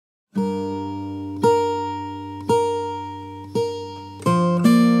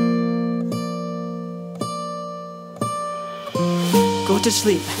to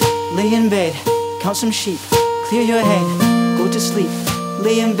sleep, lay in bed, count some sheep, clear your head. Go to sleep,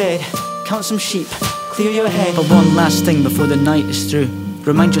 lay in bed, count some sheep, clear your head. But one last thing before the night is through.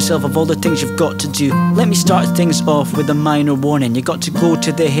 Remind yourself of all the things you've got to do. Let me start things off with a minor warning. You got to go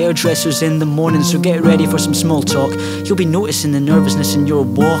to the hairdressers in the morning, so get ready for some small talk. You'll be noticing the nervousness in your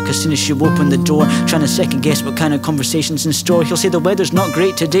walk as soon as you open the door, trying to second guess what kind of conversation's in store. He'll say the weather's not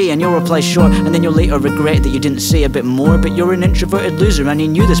great today and you'll reply sure, and then you'll later regret that you didn't say a bit more. But you're an introverted loser and he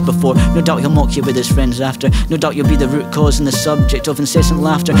knew this before. No doubt he'll mock you with his friends after. No doubt you'll be the root cause and the subject of incessant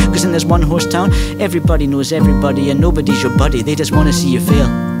laughter. Cause in this one horse town, everybody knows everybody and nobody's your buddy. They just want to see you fail.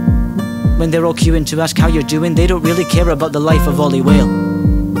 When they're all queuing to ask how you're doing, they don't really care about the life of Ollie Wale.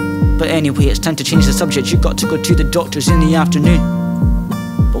 But anyway, it's time to change the subject. You've got to go to the doctors in the afternoon.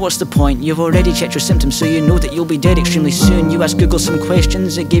 But what's the point? You've already checked your symptoms, so you know that you'll be dead extremely soon. You ask Google some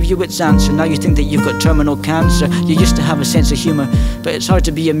questions, it gave you its answer. Now you think that you've got terminal cancer. You used to have a sense of humour, but it's hard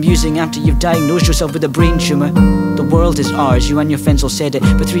to be amusing after you've diagnosed yourself with a brain tumour. The world is ours, you and your friends all said it,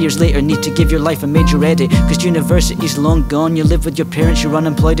 but 3 years later need to give your life a major edit. Cause university's long gone, you live with your parents, you're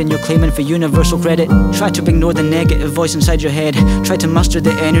unemployed and you're claiming for universal credit. Try to ignore the negative voice inside your head. Try to muster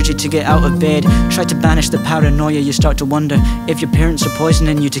the energy to get out of bed. Try to banish the paranoia, you start to wonder if your parents are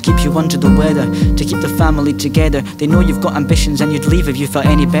poisoning you to keep you under the weather, to keep the family together. They know you've got ambitions and you'd leave if you felt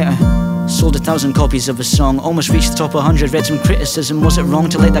any better. Sold 1,000 copies of a song, almost reached the top 100, read some criticism. Was it wrong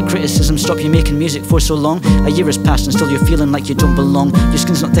to let that criticism stop you making music for so long? A year has passed and still you're feeling like you don't belong. Your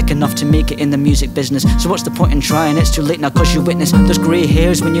skin's not thick enough to make it in the music business, so what's the point in trying? It's too late now cause you witness there's grey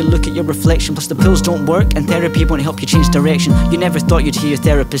hairs when you look at your reflection. Plus the pills don't work and therapy won't help you change direction. You never thought you'd hear your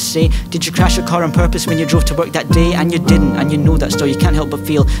therapist say, did you crash your car on purpose when you drove to work that day? And you didn't, and you know that still. You can't help but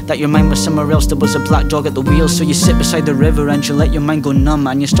feel that your mind was somewhere else, there was a black dog at the wheel. So you sit beside the river and you let your mind go numb,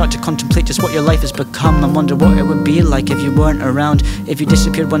 and you start to contemplate just what your life has become, and wonder what it would be like if you weren't around. If you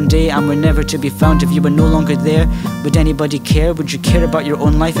disappeared one day and were never to be found, if you were no longer there, would anybody care? Would you care about your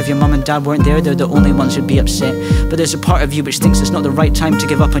own life if your mum and dad weren't there? They're the only ones who'd be upset. But there's a part of you which thinks it's not the right time to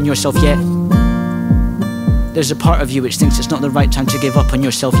give up on yourself yet. There's a part of you which thinks it's not the right time to give up on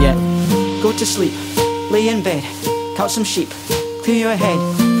yourself yet. Go to sleep, lay in bed, count some sheep, clear your head,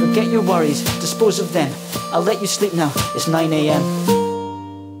 forget your worries, dispose of them. I'll let you sleep now, it's 9 AM.